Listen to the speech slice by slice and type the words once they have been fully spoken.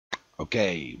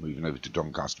Okay, moving over to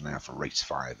Doncaster now for race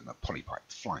 5 and the Polypipe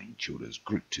Flying Childers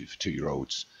Group 2 for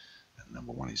 2-year-olds. And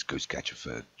number 1 is Ghost Catcher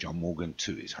for John Morgan,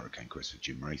 2 is Hurricane Quest for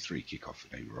Jim Murray, 3 Kickoff for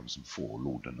David Robinson, 4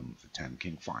 Laudanum for Tam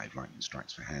King, 5 Lightning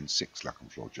Strikes for Hand, 6 Luck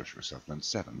and Floor Joshua Sutherland,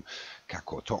 7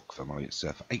 Kakotok for Molly at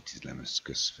Surf, 8 is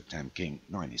Lemiscus for Tam King,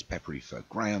 9 is Peppery for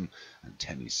Graham, and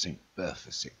 10 is St.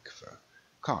 Berthasic for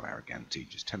Carl Arroganti.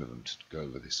 Just 10 of them to go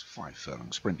over this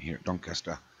 5-furlong sprint here at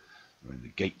Doncaster. They're in the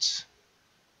gates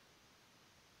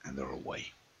and they're away.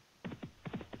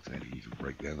 Fairly even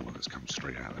break there. The one that's come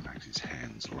straight out of the back is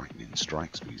Hands Lightning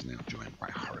Strikes, but he's now joined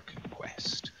by Hurricane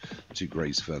Quest. 2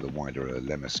 greys further wider are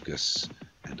Lemiscus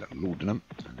and Laudanum,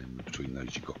 and then between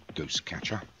those you've got Ghost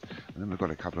Catcher. And then we've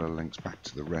got a couple of lengths back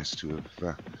to the rest who have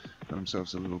got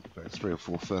themselves a little 3 or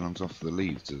 4 furlongs off the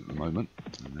leads at the moment.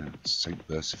 And that's St.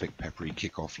 Bersific, Peppery,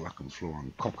 Kickoff, Luck and Floor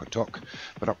and Cockatock.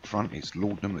 But up front it's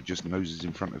Laudanum that just noses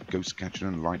in front of Ghost Catcher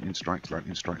and Lightning Strikes.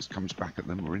 Lightning Strikes comes back at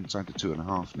them. We're inside the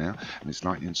 2.5 now, and it's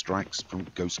Lightning Strikes from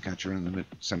Ghost Catcher in the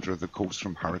centre of the course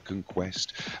from Hurricane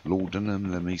Quest. Laudanum,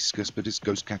 Lemiscus, but it's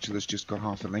Ghost Catcher that's just got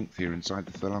half a length here inside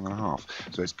the 1.5 furlong.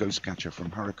 So it's Ghost Catcher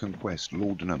from Hurricane Quest,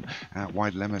 Laudanum, out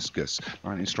wide Lemiscus.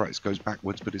 Lightning Strikes goes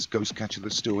backwards, but it's Ghost Catcher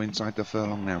that's still inside the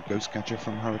furlong now. Ghost Catcher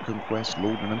from Hurricane Quest,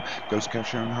 Laudanum, Ghost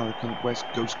Catcher and Hurricane Quest,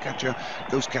 Ghost Catcher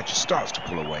starts to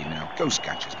pull away now. Ghost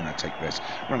Catcher's going to take this,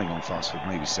 running on fast for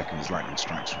maybe second is Lightning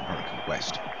Strikes from Hurricane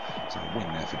Quest. So a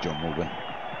win there for John Morgan.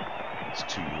 His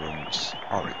 2-year-olds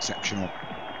are exceptional.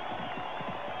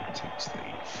 Takes the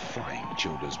Flying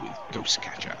Childers with Ghost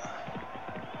Catcher.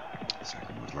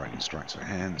 Second was Lightning Strikes for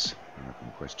Hands.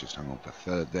 Hurricane Quest just hung on for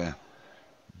third there.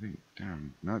 I think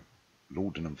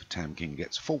Laudanum for Tam King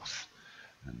gets 4th,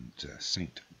 and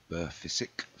St.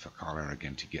 Berthisic for Carl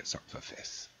Arroganti gets up for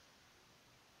 5th.